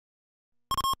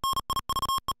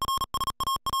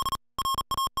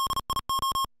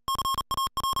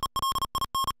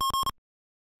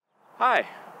Hi,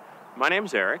 my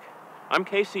name's Eric. I'm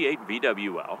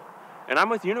KC8VWL, and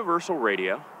I'm with Universal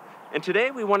Radio. And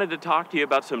today we wanted to talk to you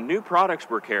about some new products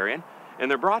we're carrying, and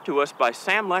they're brought to us by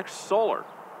Samlex Solar.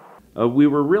 We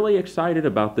were really excited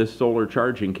about this solar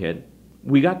charging kit.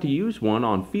 We got to use one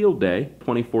on Field Day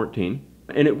 2014,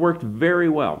 and it worked very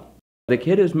well. The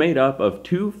kit is made up of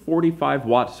two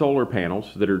 45-watt solar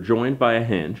panels that are joined by a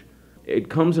hinge. It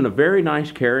comes in a very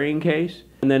nice carrying case,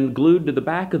 and then glued to the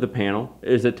back of the panel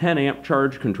is a 10-amp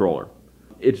charge controller.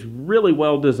 It's really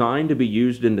well designed to be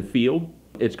used in the field.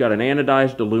 It's got an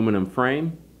anodized aluminum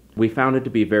frame. We found it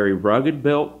to be very rugged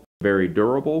built, very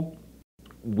durable.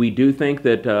 We do think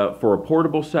that for a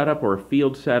portable setup or a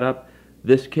field setup,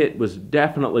 this kit was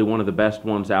definitely one of the best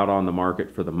ones out on the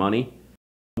market for the money.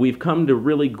 We've come to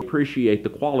really appreciate the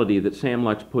quality that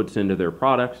Samlex puts into their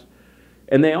products.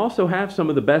 And they also have some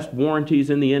of the best warranties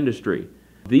in the industry.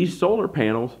 These solar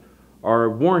panels are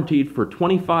warranted for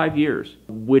 25 years,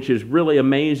 which is really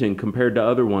amazing compared to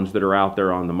other ones that are out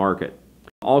there on the market.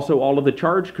 Also, all of the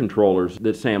charge controllers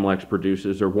that Samlex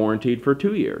produces are warranted for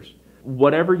 2 years.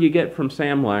 Whatever you get from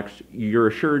Samlex, you're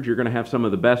assured you're going to have some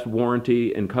of the best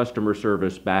warranty and customer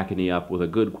service backing you up with a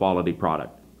good quality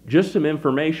product. Just some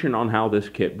information on how this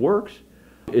kit works.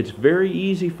 It's very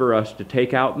easy for us to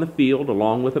take out in the field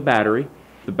along with a battery.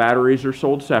 The batteries are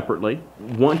sold separately.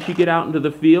 Once you get out into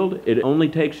the field, it only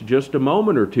takes just a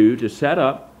moment or two to set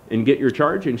up and get your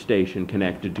charging station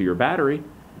connected to your battery,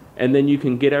 and then you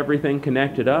can get everything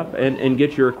connected up and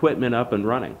get your equipment up and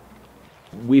running.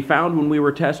 We found when we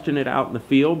were testing it out in the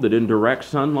field that in direct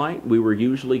sunlight, we were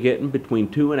usually getting between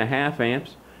 2.5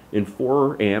 amps and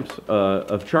 4 amps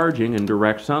of charging in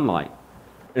direct sunlight.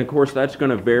 And of course, that's going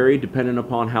to vary depending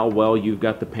upon how well you've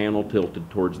got the panel tilted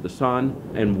towards the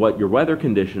sun and what your weather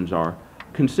conditions are.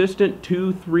 Consistent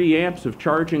 2-3 amps of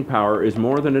charging power is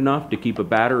more than enough to keep a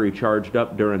battery charged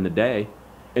up during the day.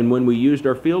 And when we used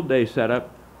our field day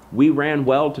setup, we ran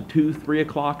well to 2-3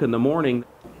 o'clock in the morning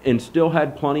and still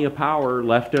had plenty of power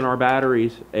left in our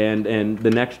batteries. And the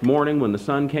next morning when the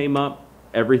sun came up,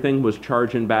 everything was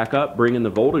charging back up, bringing the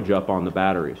voltage up on the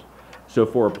batteries. So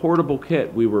for a portable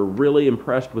kit, we were really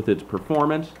impressed with its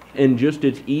performance and just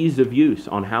its ease of use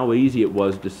on how easy it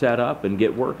was to set up and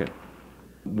get working.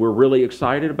 We're really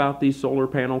excited about these solar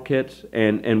panel kits,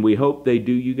 and we hope they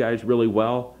do you guys really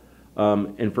well.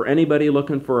 And for anybody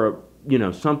looking for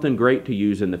something great to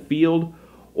use in the field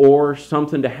or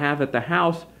something to have at the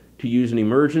house to use in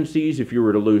emergencies if you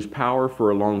were to lose power for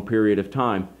a long period of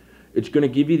time, it's going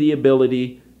to give you the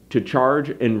ability to charge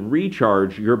and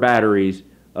recharge your batteries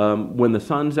when the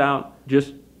sun's out.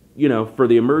 Just, for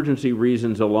the emergency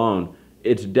reasons alone,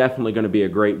 it's definitely going to be a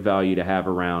great value to have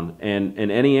around. And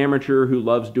any amateur who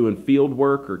loves doing field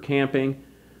work or camping,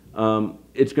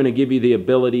 it's going to give you the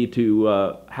ability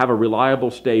to have a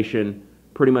reliable station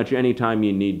pretty much anytime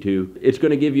you need to. It's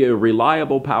going to give you a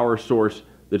reliable power source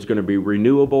that's going to be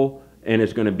renewable, and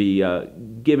it's going to be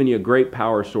giving you a great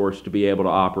power source to be able to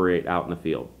operate out in the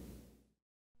field.